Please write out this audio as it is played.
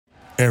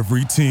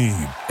Every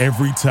team,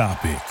 every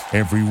topic,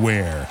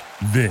 everywhere.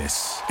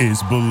 This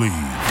is Believe.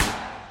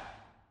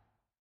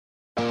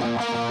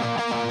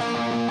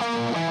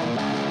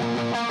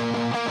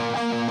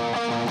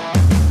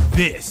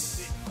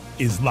 This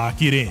is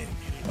Lock It In,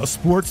 a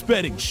sports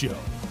betting show,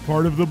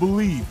 part of the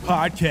Believe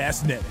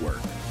Podcast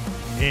Network.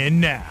 And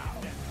now,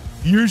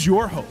 here's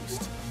your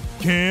host,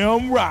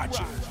 Cam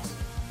Rogers.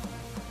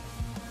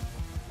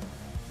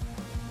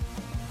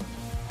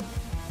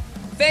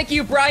 Thank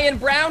you, Brian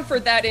Brown, for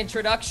that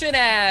introduction.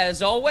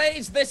 As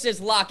always, this is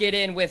Lock It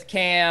In with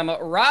Cam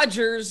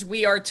Rogers.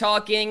 We are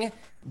talking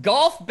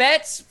golf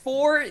bets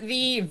for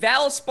the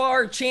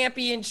Valspar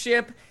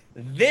Championship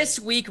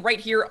this week right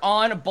here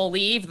on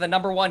Believe, the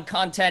 #1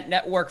 content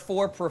network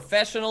for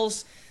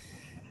professionals.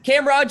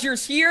 Cam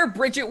Rogers here,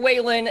 Bridget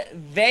Whalen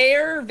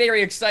there.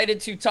 Very excited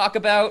to talk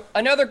about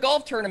another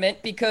golf tournament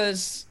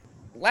because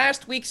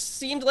last week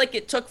seemed like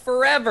it took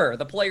forever.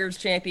 The Players'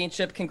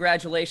 Championship.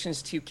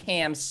 Congratulations to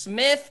Cam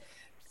Smith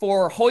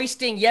for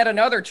hoisting yet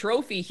another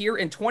trophy here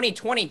in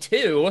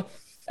 2022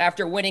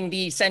 after winning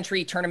the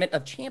Century Tournament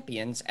of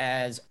Champions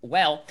as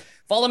well.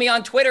 Follow me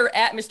on Twitter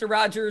at Mr.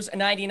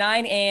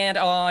 Rogers99 and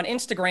on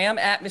Instagram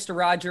at Mr.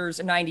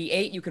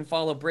 Rogers98. You can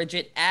follow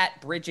Bridget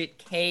at Bridget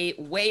K.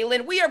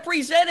 Whalen. We are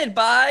presented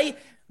by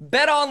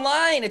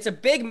BetOnline. It's a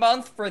big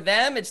month for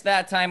them. It's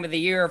that time of the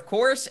year, of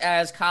course,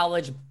 as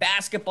college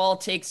basketball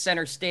takes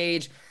center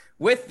stage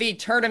with the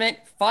tournament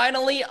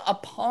finally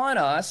upon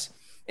us.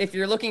 If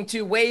you're looking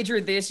to wager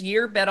this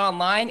year,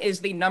 BetOnline is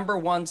the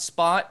 #1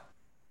 spot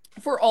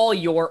for all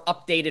your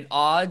updated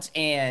odds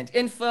and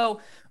info,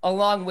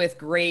 along with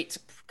great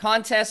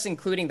contests,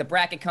 including the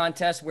bracket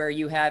contest where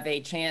you have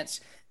a chance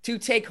to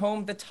take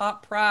home the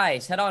top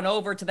prize. Head on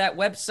over to that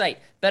website,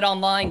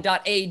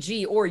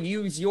 betonline.ag, or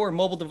use your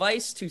mobile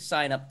device to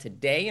sign up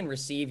today and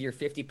receive your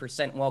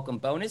 50% welcome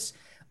bonus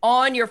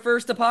on your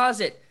first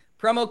deposit.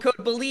 Promo code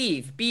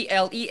BELIEVE,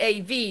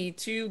 BLEAV,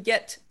 to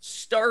get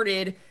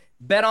started.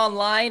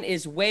 BetOnline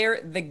is where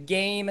the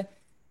game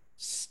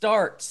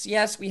starts.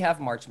 Yes, we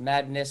have March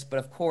Madness, but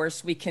of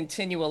course we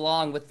continue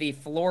along with the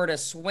Florida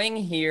swing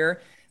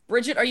here.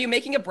 Bridget, are you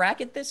making a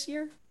bracket this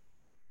year?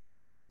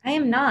 I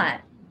am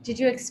not. Did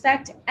you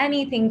expect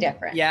anything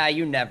different? Yeah,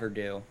 you never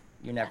do.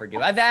 You never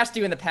do. I've asked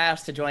you in the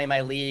past to join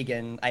my league,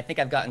 and I think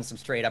I've gotten some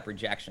straight up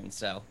rejections,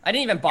 so I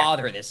didn't even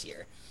bother this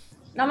year.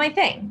 Not my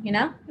thing, you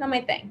know? Not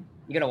my thing.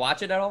 You gonna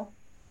watch it at all?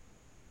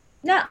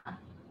 No.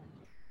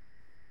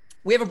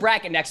 We have a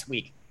bracket next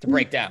week to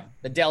break down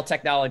the Dell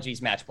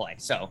Technologies match play,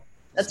 so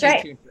that's right.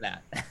 Stay tuned for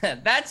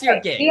that. That's your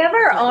game. We have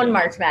our own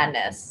March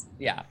Madness.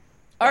 Yeah.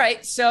 All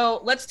right,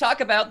 so let's talk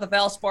about the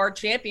Valspar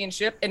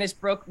Championship,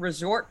 Innisbrook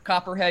Resort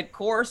Copperhead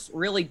course.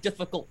 Really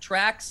difficult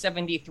track,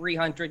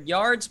 7,300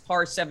 yards,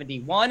 par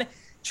 71.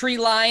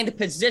 Tree-lined,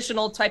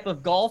 positional type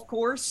of golf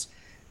course.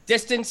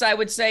 Distance, I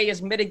would say,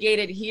 is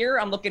mitigated here.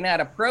 I'm looking at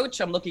approach.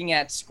 I'm looking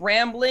at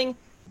scrambling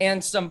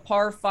and some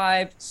par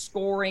 5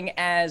 scoring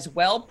as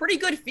well. Pretty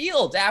good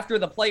field after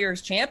the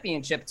Players'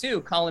 Championship, too.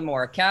 Colin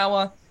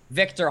Morikawa,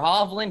 Victor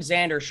Hovland,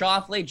 Xander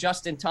Schauffele,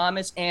 Justin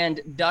Thomas,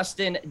 and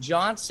Dustin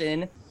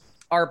Johnson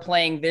are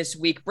playing this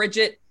week.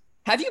 Bridget,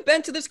 have you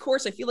been to this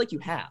course? I feel like you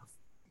have.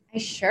 I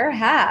sure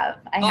have.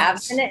 I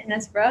have been at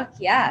Innisbrook.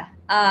 Yeah.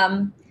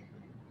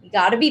 You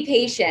got to be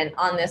patient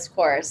on this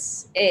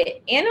course.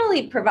 It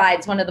annually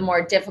provides one of the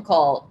more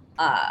difficult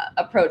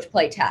approach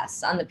play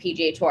tests on the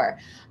PGA Tour.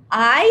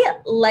 I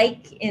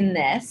like in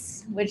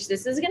this, which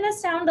this is going to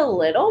sound a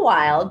little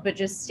wild, but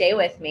just stay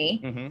with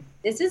me. Mm-hmm.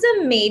 This is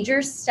a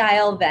major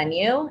style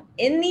venue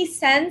in the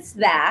sense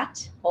that,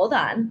 hold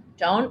on,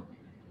 don't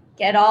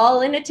get all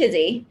in a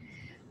tizzy.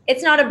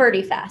 It's not a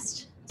birdie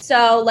fest.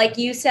 So like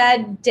you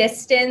said,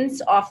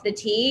 distance off the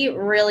tee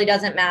really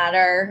doesn't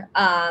matter.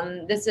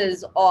 This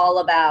is all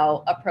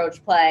about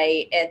approach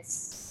play.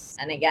 It's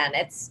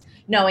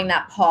knowing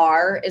that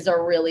par is a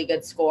really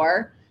good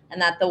score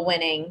and that the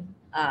winning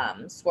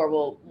score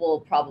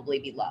will probably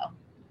be low.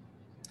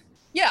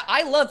 Yeah,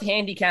 I love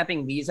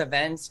handicapping these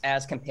events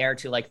as compared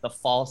to like the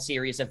fall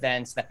series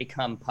events that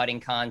become putting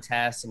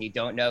contests and you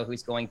don't know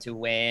who's going to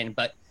win.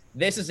 But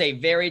this is a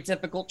very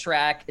difficult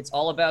track. It's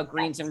all about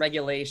greens and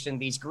regulation.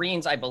 These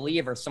greens, I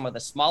believe, are some of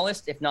the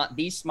smallest, if not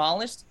the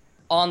smallest,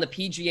 on the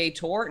PGA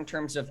Tour in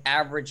terms of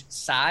average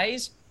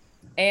size.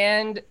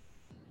 And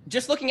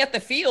just looking at the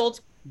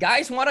field,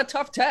 guys want a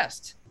tough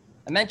test.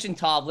 I mentioned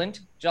Hovland,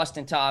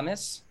 Justin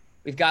Thomas.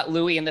 We've got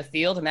Louis in the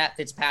field, Matt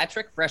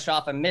Fitzpatrick, fresh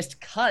off a missed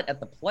cut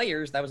at the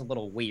Players. That was a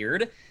little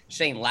weird.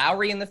 Shane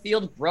Lowry in the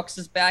field. Brooks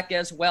is back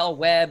as well.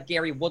 Webb,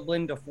 Gary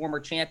Woodland, a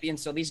former champion.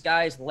 So these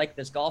guys like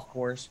this golf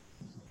course.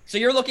 So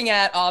you're looking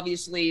at,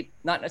 obviously,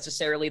 not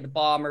necessarily the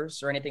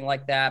bombers or anything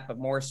like that, but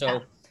more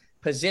so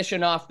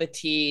position off the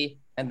tee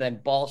and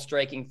then ball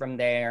striking from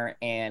there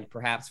and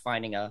perhaps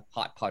finding a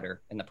hot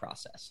putter in the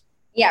process.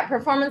 Yeah,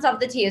 performance off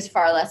the tee is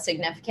far less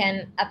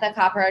significant at the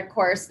Copperhead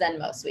course than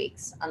most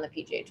weeks on the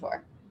PGA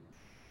Tour.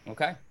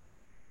 Okay.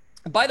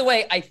 By the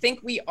way, I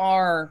think we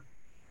are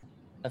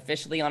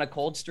officially on a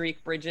cold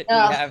streak, Bridget.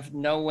 Ugh. We have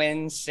no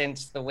wins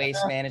since the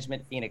Waste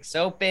Management Phoenix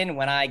Open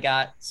when I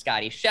got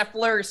Scotty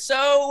Scheffler.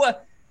 So,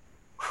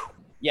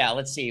 yeah,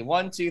 let's see.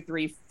 1, 2,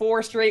 3,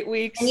 4 straight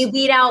weeks. And you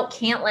beat out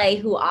Cantlay,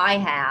 who I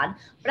had.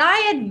 But I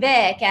had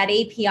Vic at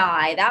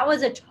API. That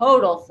was a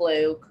total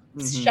fluke.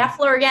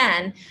 Scheffler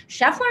again.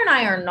 Scheffler and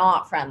I are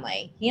not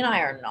friendly. He and I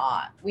are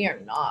not. We are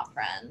not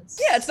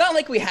friends. Yeah, it's not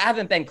like we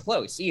haven't been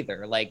close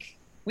either. Like,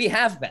 we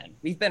have been.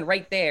 We've been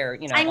right there,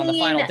 you know, on the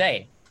final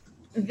day.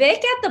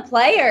 Vic at the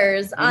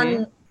Players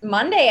on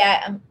Monday,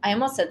 I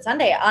almost said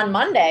Sunday. On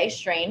Monday,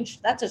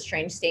 strange. That's a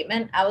strange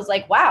statement. I was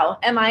like, wow,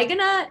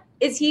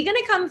 is he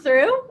gonna come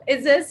through?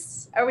 Is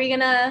this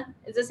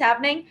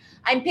happening?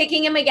 I'm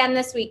picking him again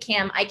this week,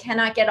 Cam. I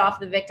cannot get off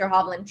the Viktor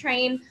Hovland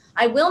train.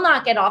 I will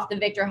not get off the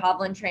Viktor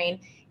Hovland train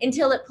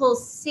until it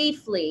pulls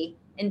safely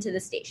into the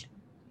station.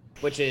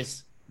 Which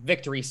is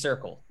victory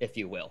circle, if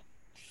you will.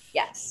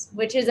 Yes,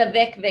 which is a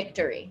Vic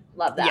victory.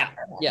 Love that.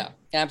 Yeah,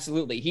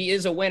 absolutely. He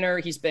is a winner.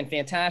 He's been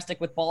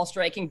fantastic with ball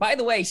striking. By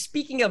the way,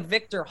 speaking of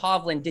Viktor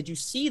Hovland, did you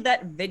see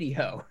that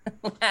video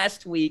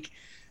last week?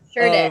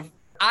 Sure did.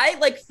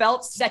 I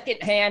felt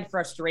secondhand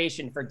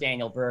frustration for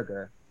Daniel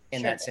Berger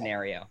in that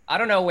scenario. I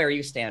don't know where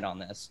you stand on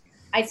this.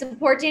 I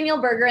support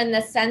Daniel Berger in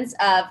the sense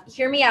of,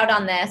 hear me out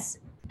on this.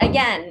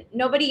 Again,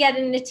 nobody get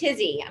in a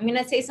tizzy. I'm going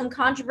to say some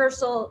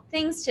controversial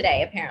things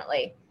today,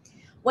 apparently.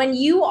 When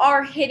you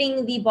are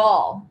hitting the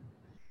ball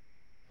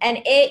and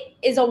it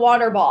is a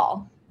water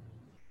ball,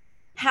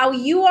 how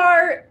you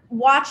are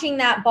watching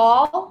that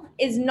ball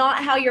is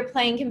not how your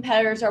playing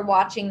competitors are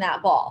watching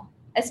that ball,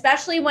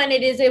 especially when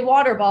it is a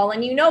water ball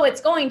and you know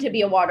it's going to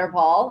be a water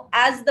ball.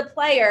 As the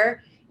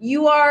player,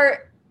 you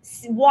are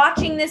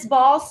watching this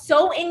ball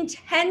so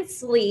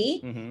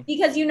intensely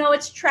because you know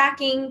it's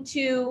tracking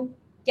to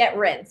get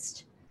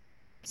rinsed.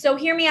 So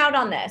hear me out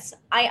on this.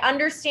 I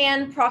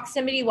understand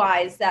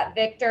proximity-wise that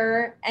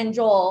Viktor and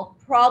Joel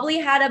probably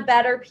had a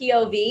better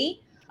POV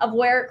of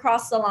where it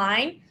crossed the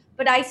line,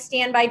 but I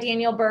stand by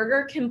Daniel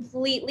Berger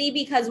completely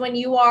because when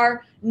you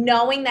are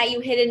knowing that you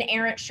hit an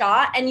errant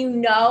shot and you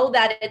know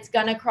that it's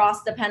going to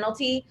cross the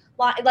penalty,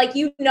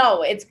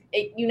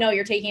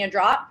 you're taking a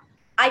drop,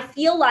 I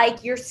feel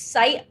like your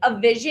sight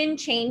of vision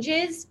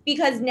changes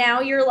because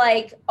now you're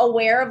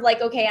aware of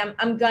okay,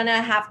 I'm going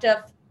to have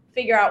to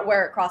figure out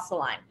where it crossed the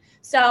line.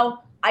 So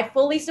I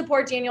fully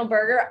support Daniel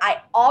Berger.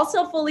 I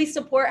also fully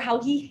support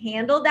how he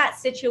handled that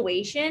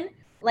situation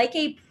like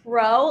a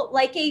pro,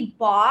 like a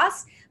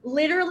boss,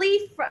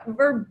 literally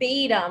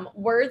verbatim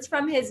words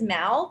from his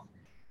mouth.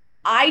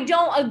 I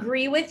don't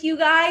agree with you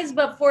guys,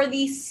 but for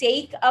the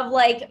sake of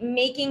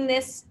making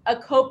this a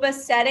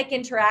copacetic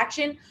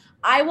interaction,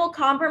 I will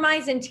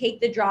compromise and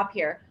take the drop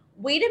here.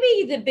 Way to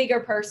be the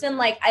bigger person.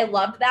 I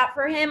loved that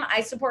for him.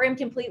 I support him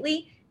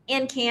completely.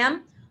 And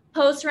Cam,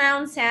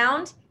 post-round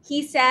sound,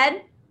 he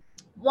said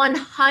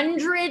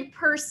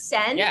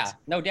 100%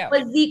 no doubt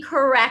was the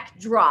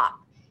correct drop.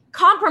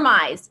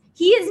 Compromise.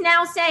 He is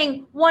now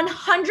saying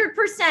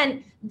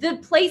 100% the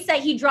place that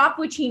he dropped,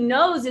 which he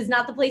knows is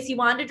not the place he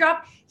wanted to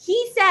drop.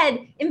 He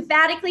said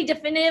emphatically,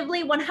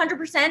 definitively,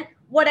 100%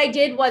 what I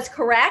did was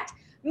correct,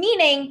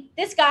 meaning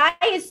this guy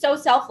is so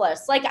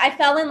selfless. I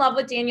fell in love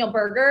with Daniel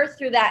Berger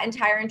through that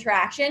entire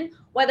interaction.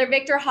 Whether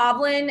Viktor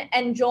Hovland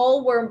and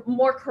Joel were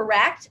more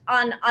correct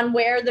on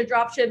where the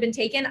drop should have been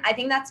taken, I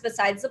think that's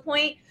besides the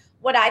point.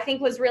 What I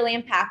think was really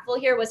impactful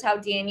here was how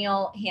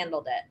Daniel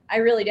handled it. I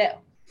really do.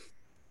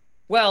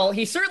 Well,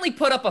 he certainly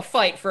put up a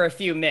fight for a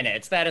few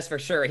minutes. That is for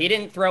sure. He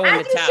didn't throw in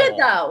the towel. As you should,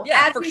 though.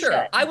 Yeah, for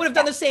sure. I would have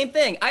done the same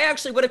thing. I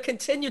actually would have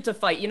continued to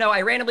fight.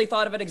 I randomly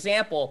thought of an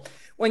example.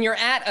 When you're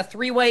at a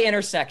three-way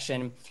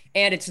intersection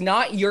and it's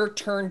not your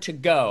turn to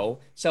go,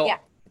 so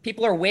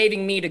people are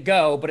waving me to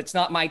go, but it's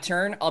not my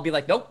turn, I'll be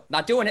like, nope,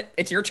 not doing it.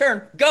 It's your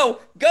turn.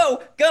 Go,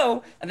 go,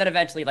 go. And then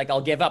eventually,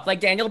 I'll give up like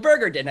Daniel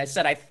Berger did. And I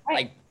said,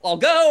 I'll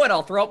go and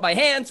I'll throw up my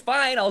hands.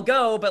 Fine, I'll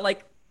go.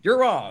 But, you're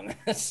wrong.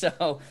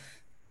 So...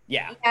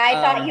 Yeah, I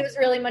thought he was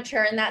really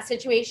mature in that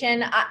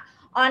situation.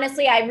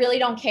 Honestly, I really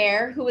don't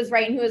care who was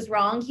right and who was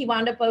wrong. He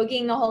wound up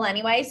bogeying the hole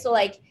anyway. So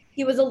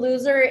he was a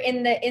loser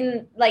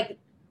in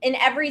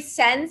every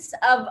sense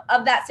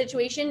of that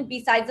situation,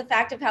 besides the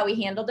fact of how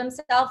he handled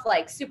himself,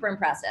 super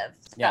impressive.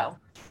 So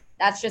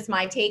that's just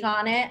my take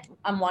on it.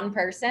 I'm one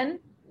person.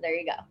 There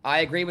you go.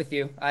 I agree with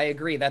you. I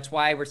agree. That's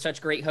why we're such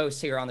great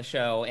hosts here on the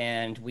show.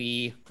 And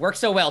we work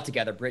so well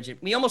together, Bridget.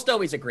 We almost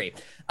always agree.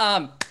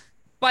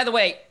 By the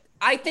way,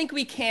 I think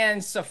we can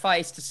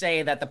suffice to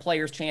say that the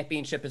Players'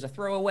 Championship is a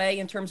throwaway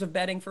in terms of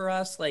betting for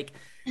us.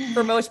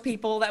 For most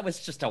people, that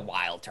was just a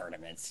wild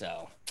tournament.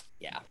 So,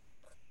 yeah.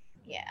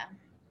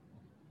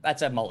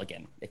 That's a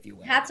mulligan, if you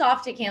will. Hats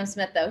off to Cam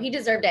Smith, though. He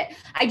deserved it.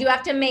 I do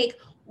have to make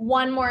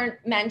one more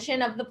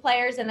mention of the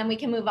players and then we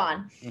can move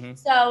on. Mm-hmm.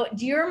 So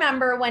do you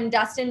remember when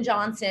Dustin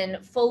Johnson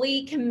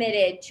fully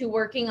committed to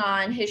working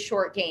on his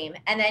short game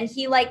and then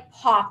he like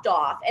popped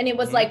off and it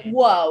was like,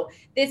 whoa,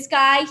 this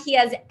guy, he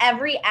has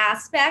every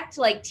aspect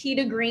like tee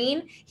to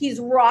green. He's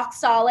rock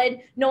solid.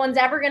 No one's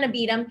ever going to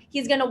beat him.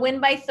 He's going to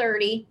win by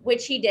 30,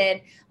 which he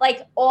did.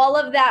 Like all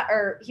of that,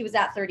 or he was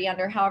at 30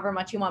 under, however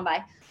much he won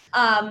by.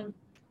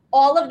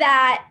 All of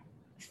that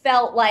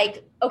felt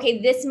like,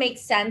 okay, this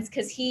makes sense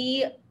because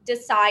he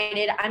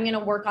decided I'm going to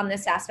work on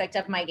this aspect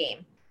of my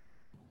game.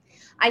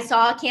 I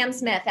saw Cam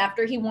Smith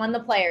after he won the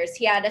Players.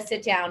 He had to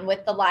sit down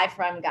with the Live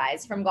From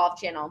guys from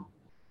Golf Channel.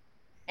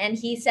 And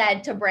he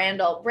said to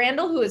Brandel,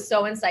 who is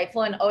so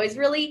insightful and always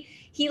really,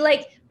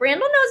 Brandel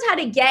knows how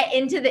to get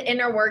into the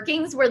inner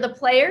workings where the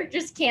player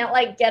just can't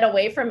like get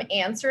away from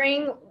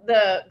answering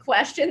the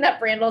question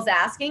that Brandel's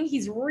asking.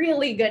 He's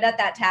really good at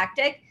that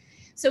tactic.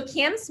 So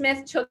Cam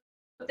Smith took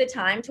the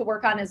time to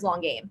work on his long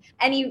game.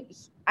 And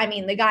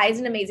the guy is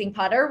an amazing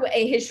putter.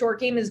 His short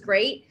game is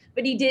great,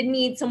 but he did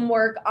need some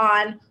work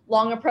on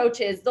long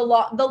approaches, the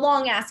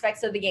long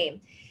aspects of the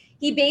game.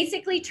 He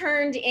basically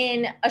turned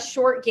in a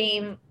short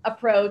game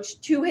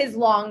approach to his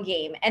long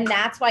game. And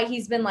that's why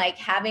he's been like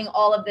having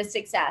all of this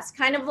success.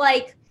 Kind of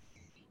like,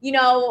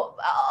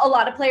 a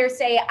lot of players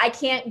say, I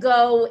can't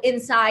go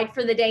inside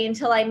for the day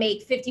until I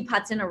make 50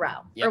 putts in a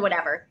row or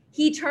whatever.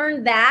 He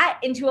turned that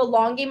into a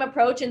long game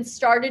approach and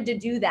started to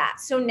do that.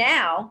 So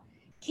now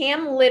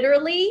Cam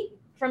literally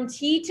from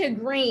tee to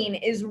green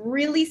is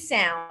really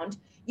sound.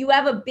 You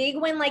have a big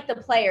win like the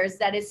Players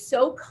that is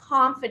so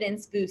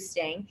confidence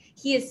boosting.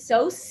 He is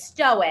so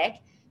stoic.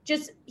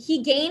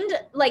 He gained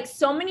like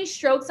so many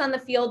strokes on the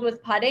field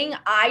with putting.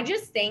 I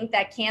just think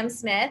that Cam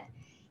Smith,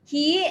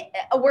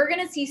 we're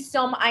going to see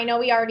I know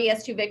he already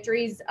has 2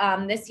 victories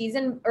this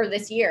season or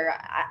this year,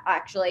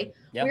 actually.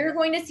 Yep. We're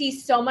going to see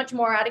so much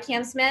more out of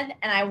Cam Smith.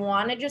 And I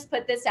want to just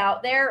put this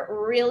out there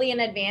really in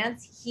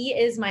advance. He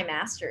is my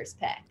Masters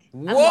pick.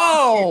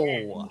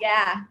 Whoa.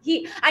 Yeah.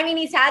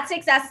 He's had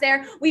success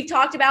there. We've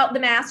talked about the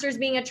Masters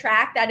being a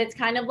track that it's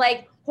kind of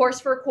like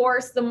horse for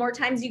course. The more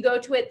times you go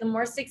to it, the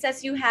more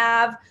success you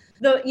have,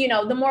 the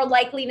more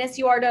likeliness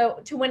you are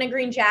to win a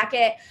green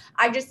jacket.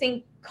 I just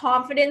think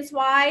confidence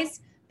wise,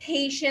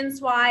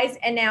 patience wise,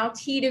 and now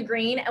tee to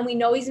green. And we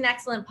know he's an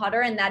excellent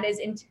putter and that is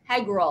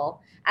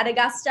integral at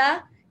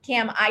Augusta.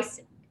 Cam, I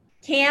see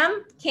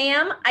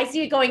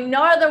it going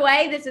no other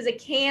way. This is a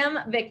Cam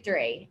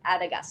victory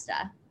at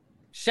Augusta.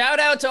 Shout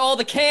out to all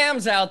the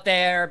Cams out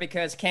there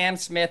because Cam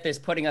Smith is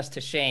putting us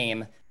to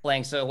shame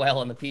playing so well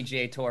on the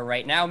PGA Tour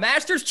right now.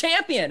 Masters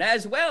champion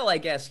as well, I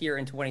guess, here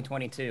in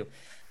 2022.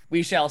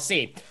 We shall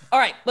see. All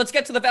right, let's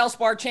get to the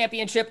Valspar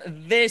Championship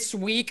this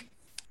week.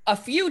 A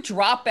few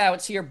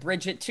dropouts here,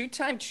 Bridget.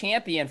 2-time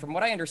champion. From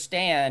what I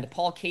understand,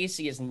 Paul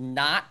Casey is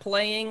not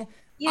playing.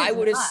 I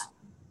would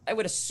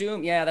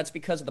assume, that's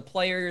because of the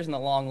Players and the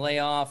long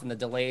layoff and the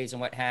delays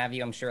and what have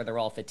you. I'm sure they're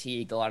all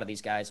fatigued. A lot of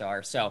these guys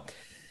are. So,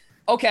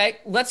 okay,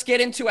 let's get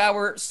into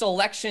our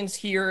selections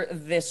here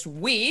this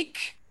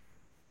week.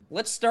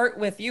 Let's start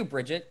with you,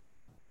 Bridget.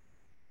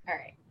 All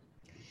right.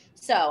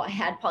 So I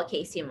had Paul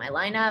Casey in my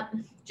lineup.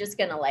 Just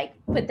going to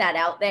put that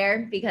out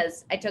there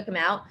because I took him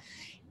out.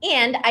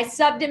 And I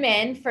subbed him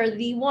in for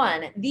the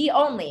one, the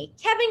only,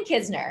 Kevin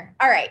Kisner.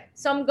 All right,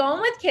 so I'm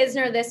going with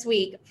Kisner this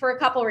week for a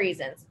couple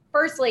reasons.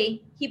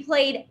 Firstly, he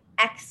played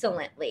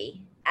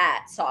excellently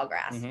at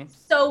Sawgrass.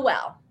 So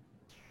well.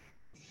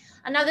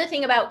 Another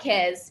thing about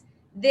Kis,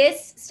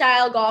 this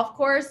style golf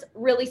course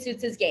really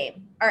suits his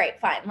game. All right,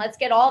 fine. Let's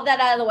get all of that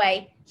out of the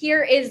way.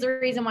 Here is the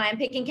reason why I'm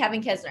picking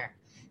Kevin Kisner.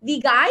 The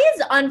guy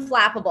is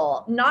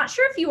unflappable. Not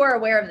sure if you are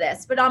aware of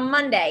this, but on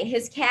Monday,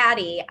 his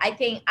caddy,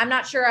 I'm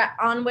not sure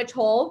on which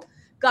hole,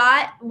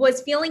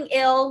 was feeling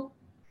ill,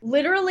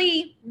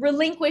 literally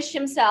relinquished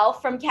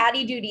himself from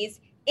caddy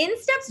duties. In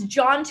steps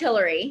John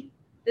Tillery.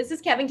 This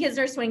is Kevin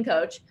Kisner's swing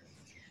coach,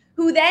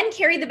 who then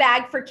carried the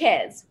bag for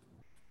Kis.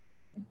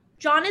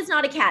 John is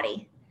not a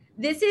caddy.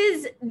 This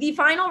is the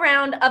final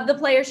round of the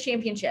Players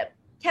Championship.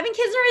 Kevin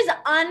Kisner is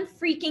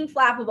unfreaking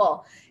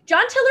flappable.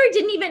 John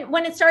Tillery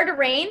when it started to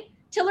rain,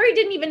 Tillery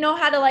didn't even know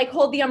how to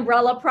hold the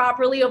umbrella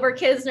properly over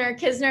Kisner.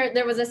 Kisner,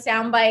 there was a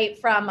soundbite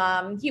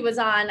from, he was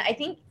on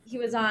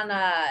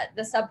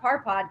the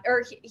Subpar pod,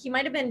 or he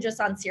might've been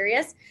just on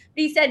Sirius,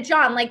 but he said,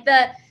 John,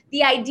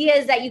 the idea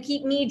is that you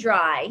keep me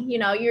dry.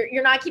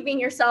 You're not keeping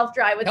yourself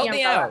dry with Help the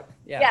umbrella.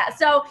 me out. Yeah.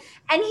 So,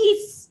 and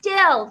he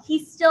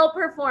still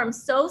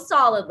performs so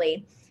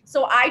solidly.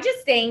 So I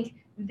just think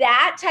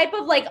that type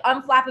of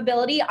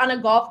unflappability on a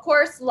golf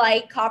course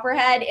like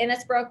Copperhead,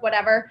 Innisbrook,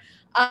 whatever.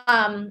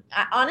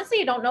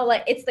 Honestly, I don't know.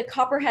 It's the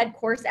Copperhead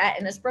course at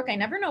Innisbrook. I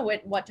never know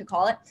what to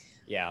call it.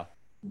 Yeah.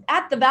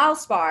 At the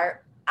Valspar,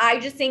 I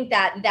just think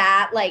that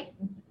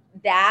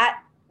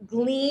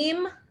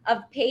gleam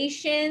of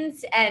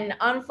patience and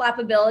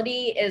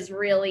unflappability is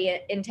really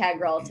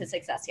integral to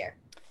success here.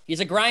 He's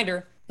a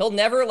grinder. He'll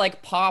never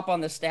like pop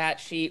on the stat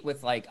sheet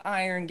with like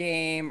iron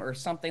game or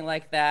something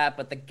like that,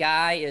 but the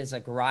guy is a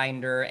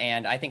grinder,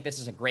 and I think this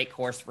is a great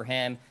course for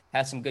him.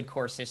 Has some good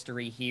course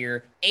history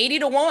here.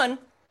 80-1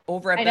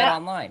 over at Bet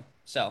Online.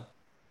 So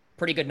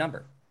pretty good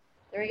number.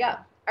 There we go.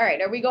 All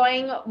right. Are we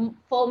going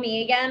full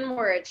me again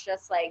where it's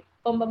just like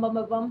boom, boom, boom,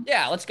 boom, boom?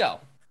 Yeah, let's go.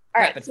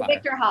 All right. So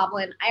Viktor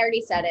Hovland, I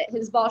already said it.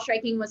 His ball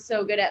striking was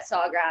so good at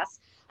Sawgrass.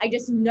 I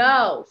just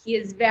know he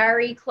is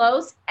very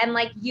close. And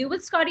like you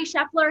with Scottie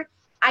Scheffler,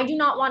 I do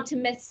not want to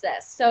miss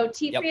this. So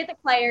T3 at the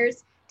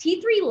Players,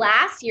 T3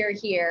 last year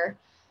here.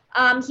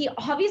 He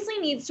obviously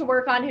needs to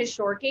work on his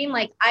short game.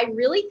 Like, I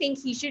really think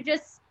he should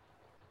just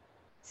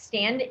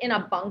stand in a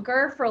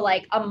bunker for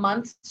like a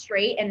month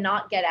straight and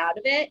not get out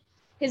of it.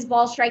 His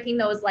ball striking,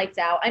 though, is lights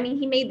out. I mean,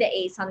 he made the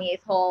ace on the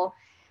 8th hole.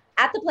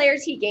 At the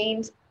Players, he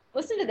gained,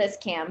 listen to this,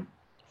 Cam,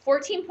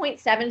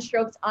 14.7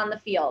 strokes on the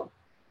field.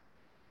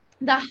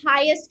 The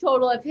highest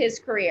total of his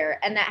career,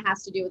 and that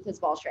has to do with his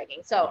ball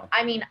striking. So,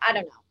 I mean, I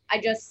don't know. I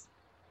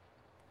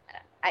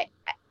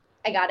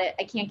got it.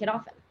 I can't get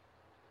off him.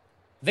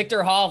 Viktor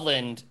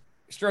Hovland,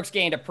 strokes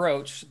gained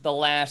approach the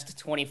last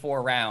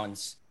 24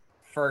 rounds.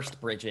 First,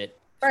 Bridget.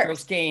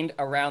 Strokes gained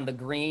around the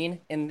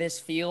green in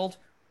this field,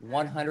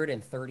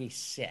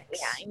 136.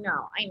 Yeah, I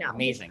know.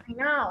 Amazing. I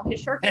know.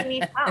 His short game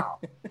needs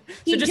help.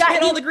 So just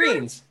hit all the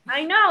greens.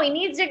 I know. He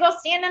needs to go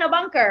stand in a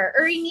bunker,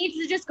 or he needs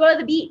to just go to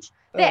the beach.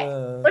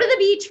 Go to the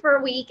beach for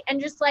a week and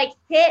just like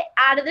hit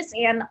out of the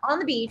sand on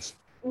the beach.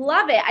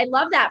 Love it. I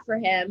love that for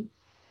him.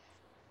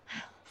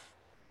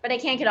 But I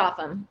can't get off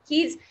him.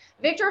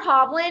 Viktor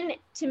Hovland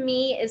to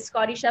me is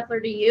Scottie Scheffler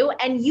to you,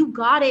 and you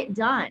got it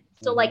done.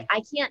 So like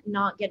I can't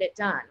not get it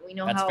done. We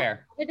know how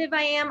competitive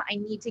I am. I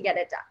need to get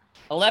it done.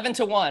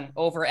 11-1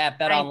 over at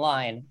Bet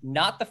Online.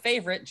 Not the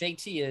favorite.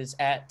 JT is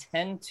at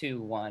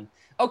 10-1.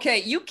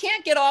 Okay, you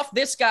can't get off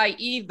this guy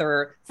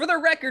either. For the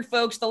record,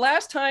 folks, the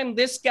last time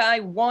this guy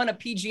won a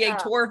PGA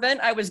Tour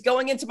event, I was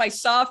going into my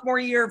sophomore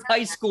year of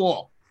high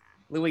school.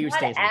 Louis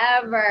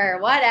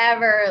Oosthuizen.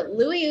 Whatever.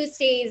 Louis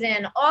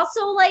Oosthuizen.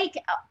 Also, like,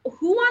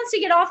 who wants to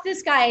get off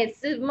this guy? It's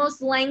the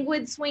most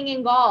languid swing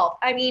in golf.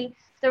 I mean,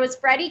 there was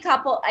Freddie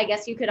Couples. I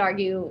guess you could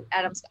argue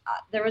Adam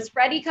Scott. There was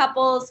Freddie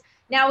Couples.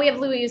 Now we have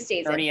Louis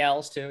Oosthuizen. Ernie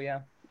Els too,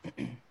 yeah.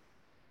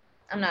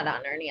 I'm not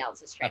on Ernie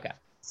Els' train. Okay.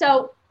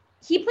 So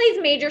he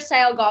plays major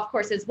style golf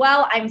course as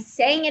well. I'm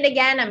saying it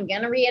again. I'm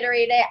going to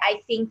reiterate it.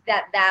 I think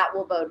that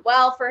will bode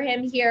well for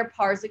him here.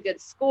 Par's a good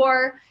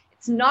score.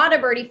 It's not a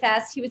birdie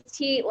fest. He was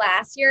T8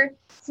 last year.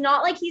 It's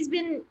not like he's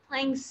been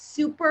playing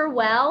super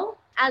well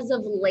as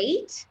of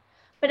late,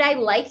 but I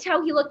liked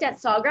how he looked at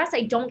Sawgrass.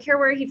 I don't care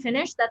where he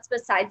finished. That's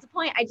besides the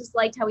point. I just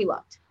liked how he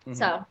looked. Mm-hmm.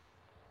 So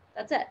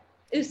that's it.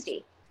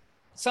 Oosty.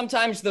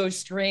 Sometimes those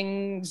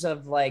strings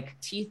of like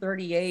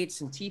T38s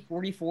and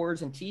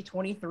T44s and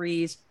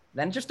T23s,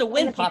 then just a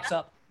win pops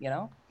up, you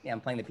know? Yeah,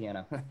 I'm playing the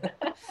piano.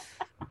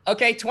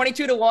 Okay,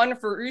 22-1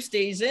 for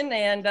Oosthuizen,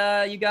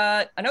 and you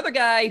got another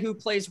guy who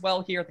plays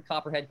well here at the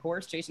Copperhead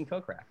course, Jason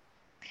Kokrak.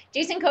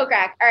 Jason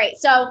Kokrak. All right,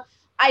 so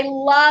I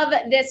love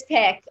this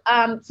pick.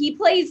 He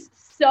plays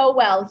so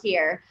well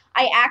here.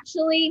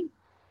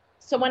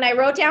 So when I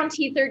wrote down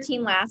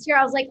T13 last year,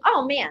 I was like,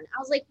 oh man,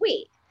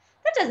 wait,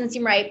 that doesn't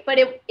seem right, but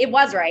it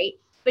was right.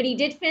 But he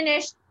did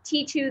finish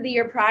T2 the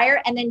year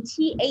prior, and then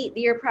T8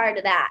 the year prior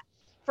to that.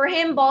 For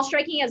him, ball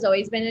striking has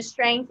always been his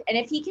strength. And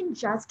if he can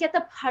just get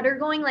the putter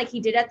going like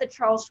he did at the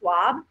Charles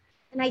Schwab,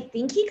 then I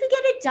think he could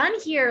get it done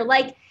here.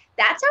 Like,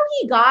 that's how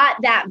he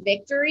got that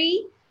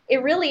victory.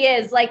 It really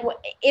is. Like,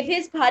 if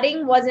his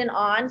putting wasn't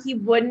on, he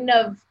wouldn't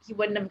have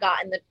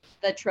gotten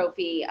the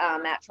trophy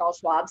at Charles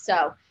Schwab.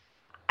 So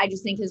I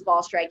just think his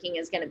ball striking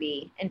is going to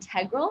be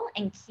integral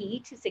and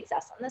key to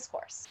success on this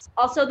course.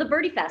 Also, the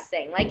birdie fest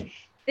thing. Like,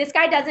 this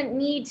guy doesn't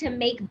need to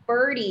make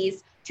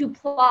birdies to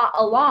plot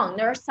along.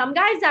 There are some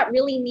guys that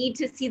really need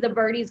to see the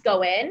birdies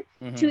go in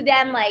to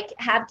then like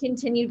have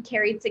continued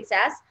carried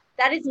success.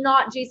 That is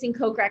not Jason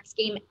Kokrak's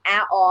game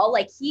at all.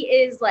 Like, he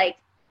is like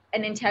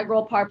an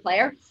integral par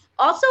player.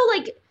 Also,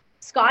 like,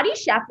 Scottie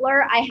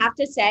Scheffler, I have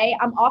to say,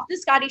 I'm off the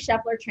Scottie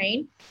Scheffler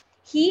train.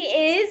 He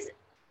is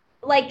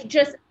like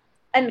just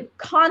a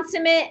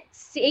consummate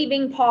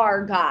saving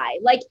par guy.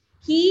 Like,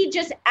 he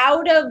just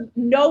out of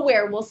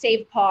nowhere will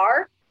save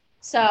par.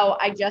 So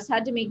I just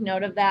had to make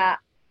note of that,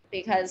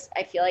 because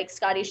I feel like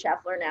Scottie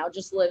Scheffler now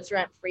just lives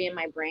rent-free in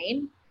my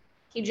brain.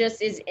 He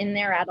just is in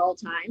there at all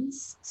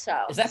times. So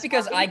is that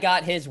because I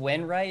got his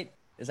win right?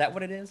 Is that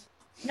what it is?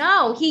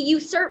 No, he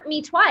usurped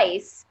me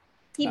twice.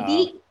 He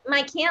beat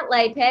my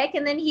Cantlay pick,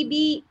 and then he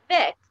beat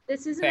Vic.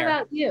 This isn't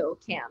about you,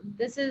 Cam.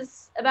 This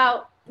is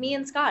about me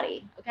and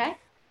Scottie, okay?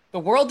 The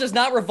world does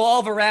not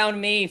revolve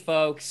around me,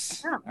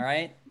 folks. No. All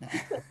right?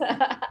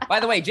 By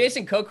the way,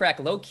 Jason Kokrak,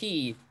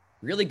 low-key,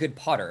 really good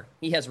putter.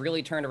 He has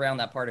really turned around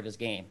that part of his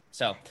game.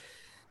 So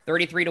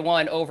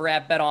 33-1 over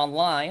at Bet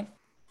Online.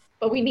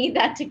 But we need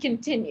that to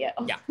continue.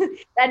 Yeah.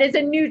 That is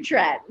a new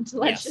trend.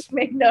 Let's just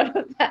make note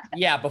of that.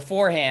 Yeah,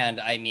 beforehand,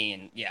 I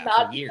mean,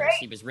 for years,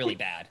 he was really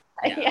bad.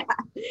 Yeah.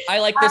 I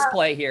like this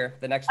play here.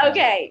 The next one.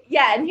 Okay.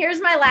 Yeah. And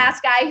here's my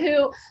last guy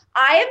who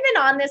I have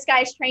been on this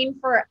guy's train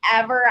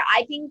forever.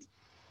 I think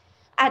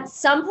at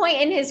some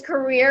point in his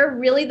career,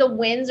 really the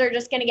wins are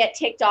just going to get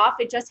ticked off.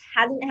 It just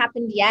hasn't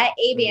happened yet.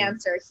 Abe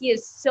Ancer. He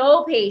is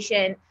so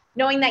patient,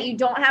 knowing that you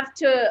don't have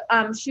to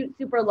shoot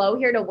super low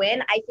here to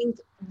win. I think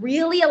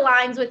really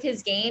aligns with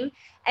his game.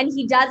 And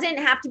he doesn't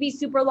have to be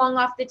super long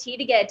off the tee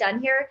to get it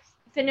done here.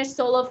 He finished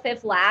solo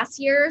 5th last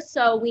year.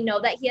 So we know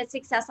that he has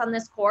success on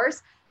this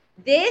course.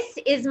 This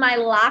is my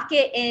lock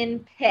it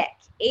in pick.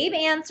 Abe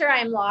Ancer,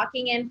 I'm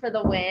locking in for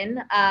the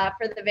win,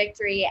 for the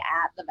victory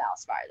at the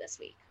Valspar this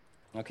week.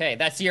 Okay,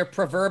 that's your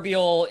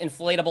proverbial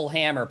inflatable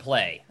hammer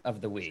play of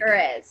the week. Sure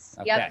is.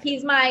 Okay. Yep,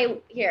 he's my,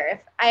 here, if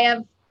I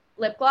have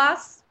lip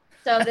gloss,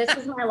 so this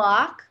is my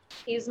lock.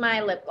 He's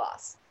my lip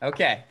gloss.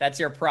 Okay, that's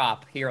your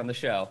prop here on the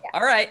show. Yeah.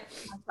 All right.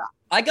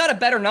 I got a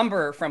better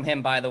number from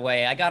him, by the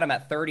way. I got him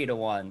at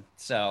 30-1,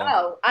 so.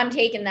 Oh, I'm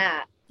taking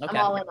that. Okay.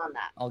 I'm all in on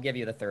that. I'll give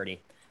you the 30.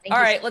 All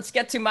right, let's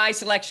get to my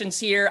selections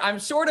here. I'm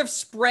sort of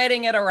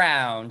spreading it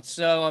around.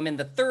 So I'm in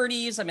the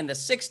 30s, I'm in the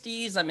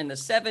 60s, I'm in the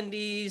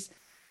 70s.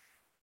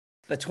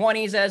 The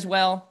 20s as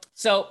well.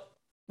 So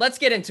let's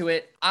get into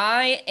it.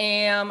 I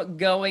am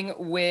going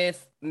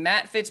with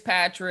Matt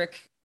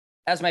Fitzpatrick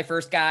as my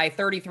first guy,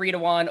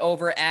 33-1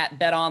 over at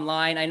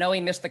BetOnline. I know he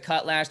missed the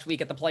cut last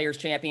week at the Players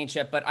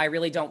Championship, but I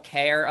really don't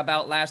care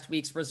about last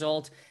week's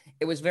result.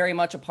 It was very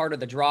much a part of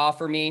the draw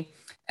for me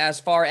as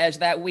far as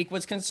that week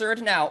was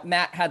concerned. Now,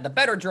 Matt had the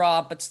better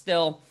draw, but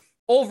still,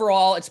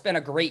 overall, it's been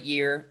a great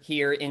year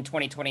here in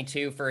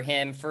 2022 for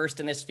him. First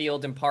in this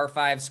field in par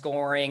 5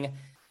 scoring.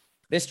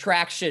 This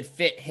track should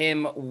fit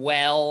him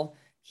well.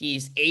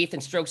 He's 8th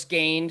in strokes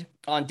gained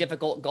on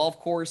difficult golf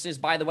courses.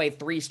 By the way,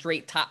 3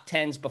 straight top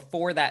 10s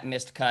before that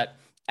missed cut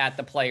at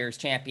the Players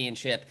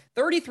Championship.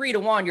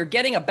 33-1, you're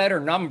getting a better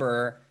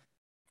number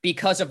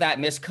because of that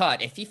missed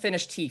cut. If he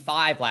finished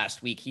T5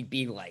 last week, he'd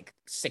be like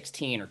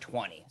 16 or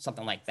 20,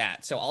 something like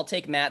that. So I'll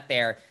take Matt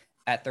there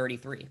at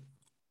 33.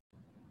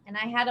 And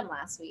I had him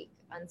last week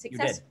on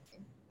Success.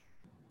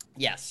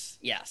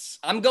 Yes.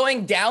 I'm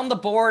going down the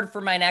board for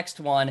my next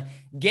one.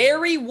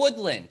 Gary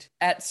Woodland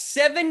at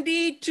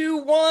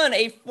 70-1,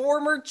 a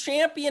former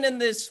champion in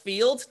this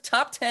field,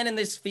 top 10 in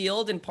this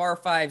field in par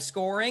 5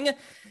 scoring.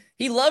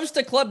 He loves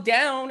to club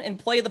down and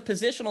play the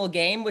positional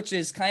game, which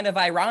is kind of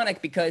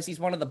ironic because he's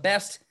one of the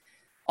best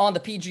on the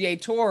PGA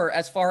Tour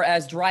as far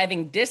as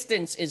driving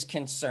distance is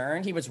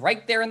concerned. He was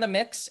right there in the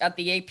mix at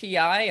the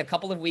API a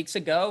couple of weeks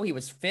ago. He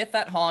was 5th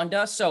at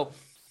Honda. So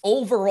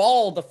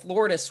overall, the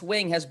Florida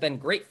swing has been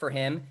great for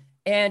him.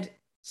 And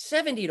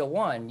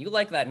 70-1, you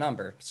like that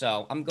number.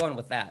 So I'm going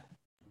with that.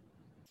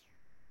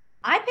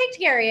 I picked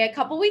Gary a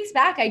couple weeks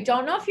back. I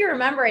don't know if you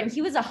remember, and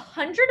he was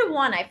 100-1.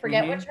 I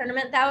forget what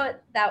tournament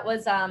that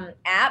was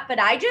at, but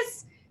I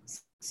just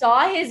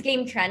saw his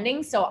game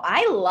trending. So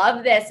I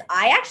love this.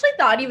 I actually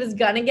thought he was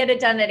going to get it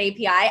done at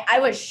API. I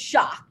was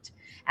shocked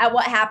at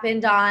what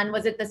happened on,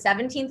 was it the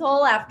 17th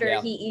hole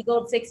after he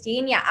eagled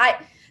 16? Yeah,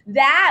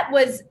 that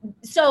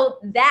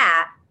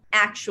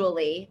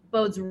actually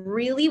bodes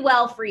really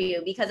well for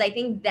you, because I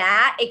think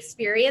that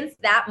experience,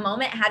 that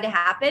moment had to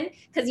happen,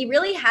 because he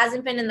really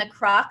hasn't been in the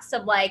crux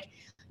of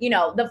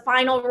the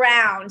final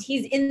round.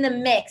 He's in the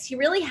mix. He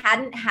really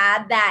hadn't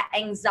had that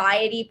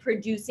anxiety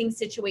producing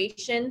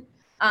situation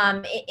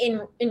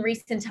in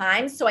recent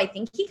times. So I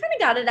think he kind of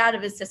got it out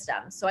of his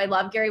system. So I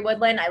love Gary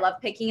Woodland. I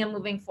love picking him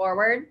moving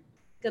forward.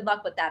 Good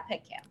luck with that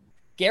pick, Cam.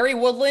 Gary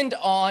Woodland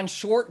on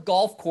short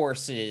golf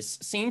courses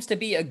seems to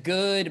be a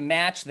good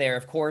match there.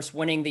 Of course,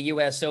 winning the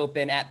U.S.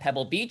 Open at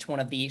Pebble Beach, one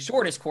of the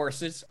shortest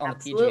courses on the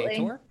PGA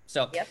Tour.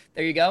 So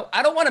There you go.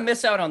 I don't want to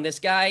miss out on this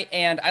guy,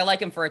 and I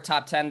like him for a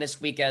top 10 this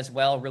week as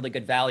well. Really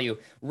good value.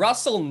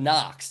 Russell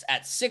Knox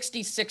at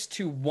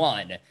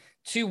 66-1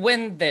 to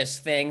win this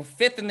thing.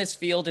 5th in this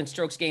field in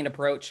strokes gained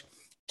approach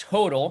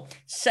total.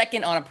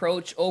 2nd on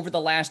approach over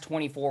the last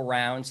 24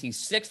 rounds. He's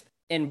 6th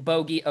in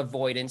bogey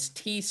avoidance.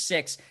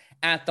 T6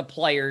 at the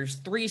Players,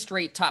 3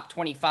 straight top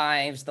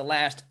 25s the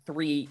last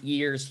 3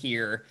 years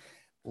here.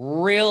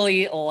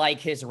 Really like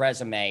his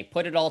resume.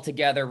 Put it all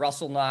together,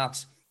 Russell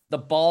Knox, the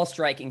ball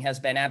striking has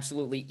been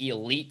absolutely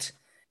elite.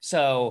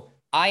 So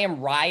I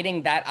am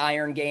riding that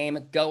iron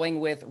game,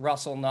 going with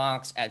Russell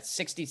Knox at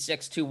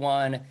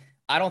 66-1.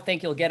 I don't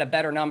think he'll get a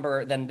better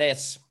number than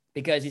this,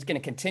 because he's going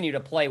to continue to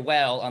play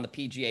well on the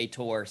PGA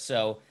Tour.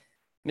 So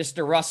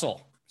Mr.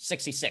 Russell,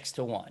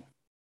 66-1.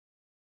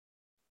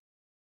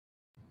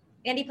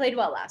 And he played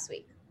well last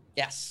week.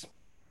 Yes.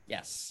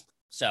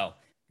 So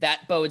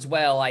that bodes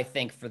well, I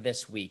think, for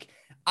this week.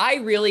 I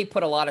really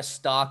put a lot of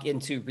stock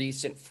into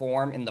recent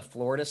form in the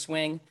Florida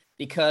swing,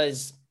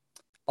 because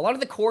a lot of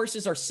the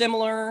courses are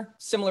similar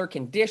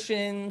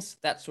conditions,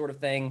 that sort of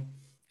thing.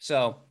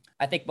 So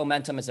I think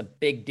momentum is a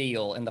big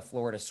deal in the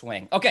Florida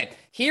swing. Okay,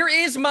 here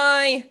is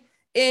my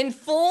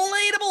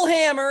inflatable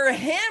hammer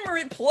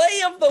it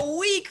play of the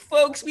week,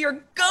 folks. We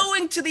are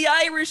going to the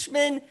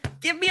Irishman.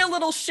 Give me a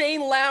little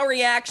Shane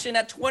Lowry action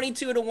at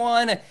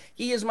 22-1.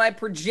 He is my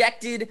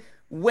projected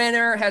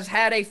winner, has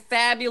had a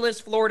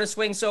fabulous Florida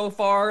swing so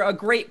far, a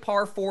great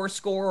par 4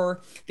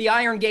 scorer. The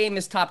iron game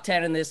is top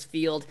 10 in this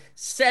field,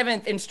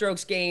 7th in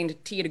strokes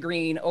gained tee to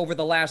green over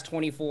the last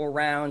 24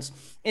 rounds.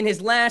 In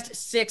his last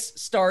 6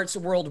 starts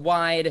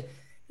worldwide,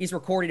 he's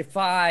recorded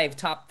 5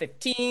 top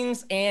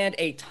 15s and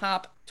a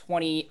top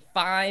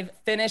 25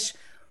 finish.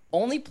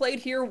 Only played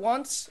here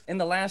once in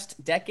the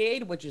last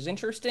decade, which is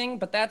interesting,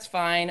 but that's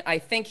fine. I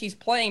think he's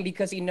playing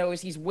because he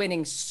knows he's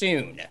winning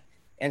soon.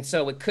 And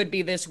so it could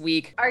be this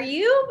week. Are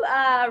you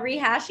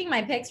rehashing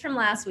my picks from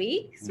last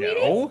week,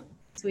 sweetie? No.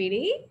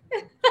 Sweetie?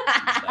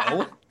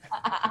 No.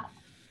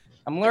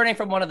 I'm learning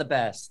from one of the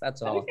best.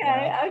 That's all.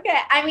 Okay.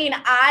 I mean,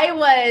 I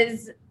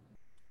was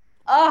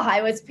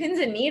pins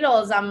and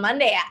needles on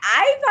Monday.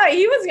 I thought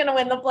he was going to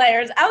win the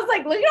Players. I was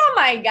like, look at all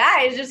my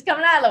guys just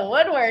coming out of the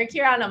woodwork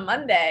here on a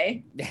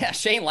Monday. Yeah,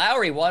 Shane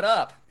Lowry, what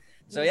up?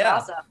 So yeah,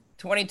 awesome.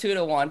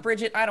 22-1.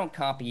 Bridget, I don't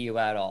copy you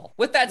at all.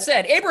 With that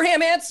said,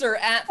 Abraham Ancer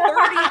at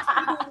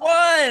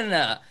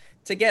 30-1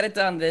 to get it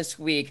done this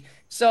week.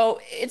 So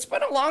it's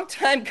been a long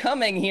time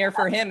coming here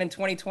for him in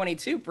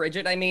 2022,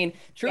 Bridget. I mean,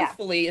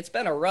 truthfully, It's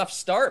been a rough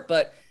start,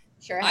 but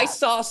sure I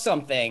saw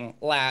something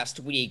last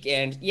week,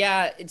 and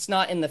yeah, it's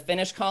not in the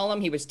finish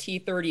column. He was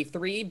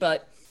T33,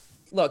 but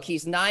look,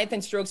 he's 9th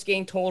in strokes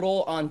gained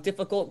total on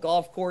difficult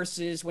golf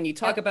courses. When you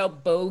talk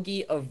about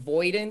bogey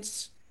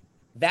avoidance,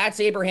 that's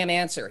Abraham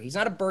Ancer. He's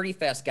not a birdie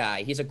fest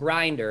guy. He's a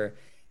grinder.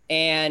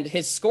 And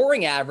his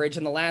scoring average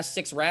in the last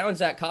 6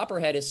 rounds at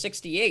Copperhead is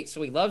 68.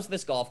 So he loves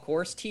this golf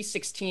course.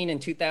 T16 in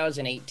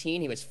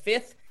 2018. He was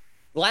 5th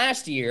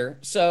last year.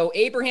 So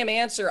Abraham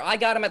Ancer, I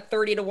got him at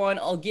 30-1.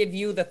 I'll give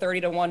you the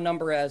 30-1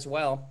 number as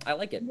well. I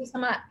like it. Thank you so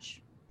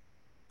much.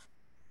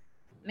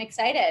 I'm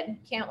excited.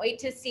 Can't wait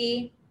to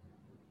see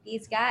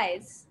these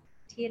guys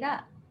tee it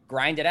up.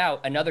 Grind it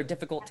out. Another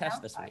difficult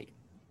test this week.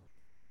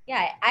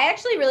 Yeah, I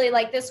actually really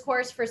like this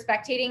course for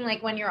spectating.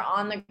 Like when you're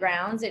on the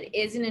grounds, it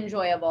is an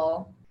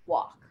enjoyable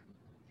walk.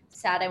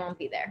 Sad I won't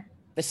be there.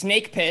 The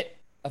Snake Pit,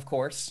 of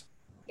course.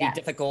 Yes.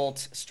 The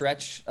difficult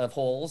stretch of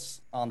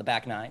holes on the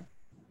back 9.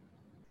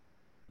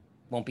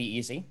 Won't be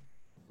easy.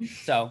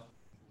 So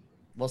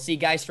we'll see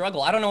guys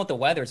struggle. I don't know what the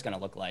weather's going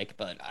to look like,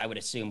 but I would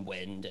assume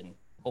wind and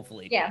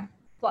hopefully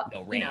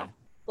no rain.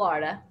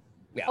 Florida.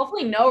 Yeah.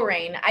 Hopefully no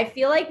rain. I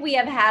feel like we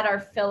have had our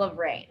fill of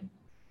rain.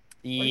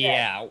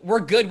 We're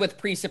good with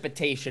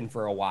precipitation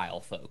for a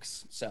while,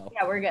 folks. So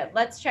yeah, we're good.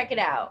 Let's check it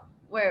out.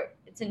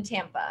 It's in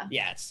Tampa.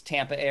 Yeah, it's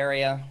Tampa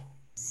area.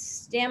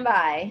 Stand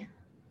by.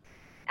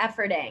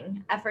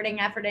 Efforting.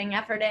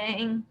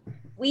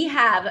 We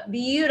have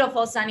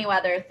beautiful sunny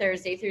weather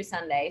Thursday through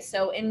Sunday.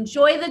 So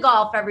enjoy the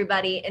golf,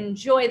 everybody.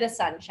 Enjoy the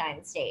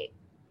Sunshine State.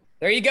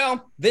 There you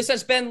go. This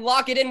has been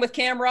Lock It In with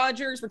Cam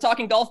Rogers. We're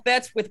talking golf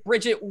bets with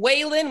Bridget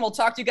Whalen. We'll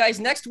talk to you guys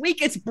next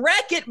week. It's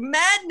bracket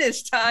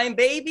madness time,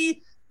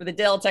 baby. For the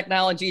Dell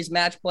Technologies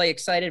Match Play.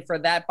 Excited for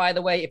that, by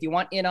the way. If you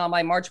want in on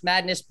my March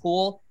Madness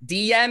pool,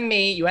 DM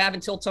me. You have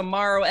until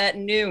tomorrow at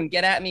noon.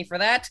 Get at me for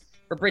that.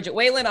 For Bridget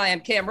Whalen, I am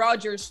Cam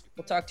Rogers.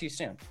 We'll talk to you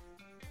soon.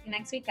 See you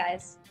next week,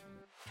 guys.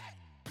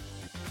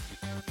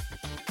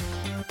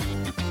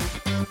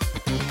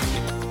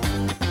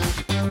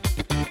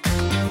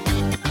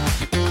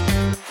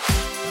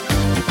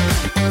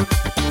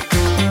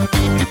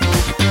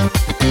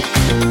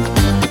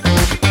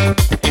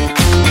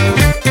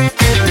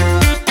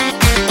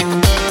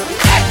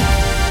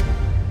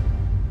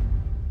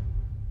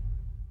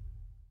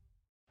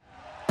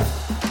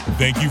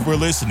 Thank you for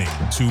listening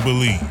to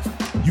Believe.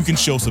 You can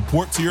show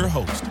support to your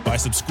host by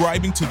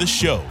subscribing to the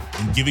show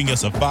and giving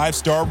us a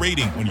 5-star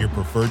rating on your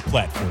preferred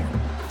platform.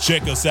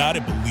 Check us out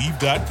at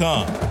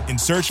Believe.com and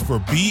search for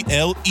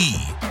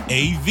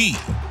BLEAV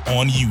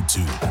on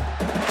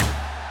YouTube.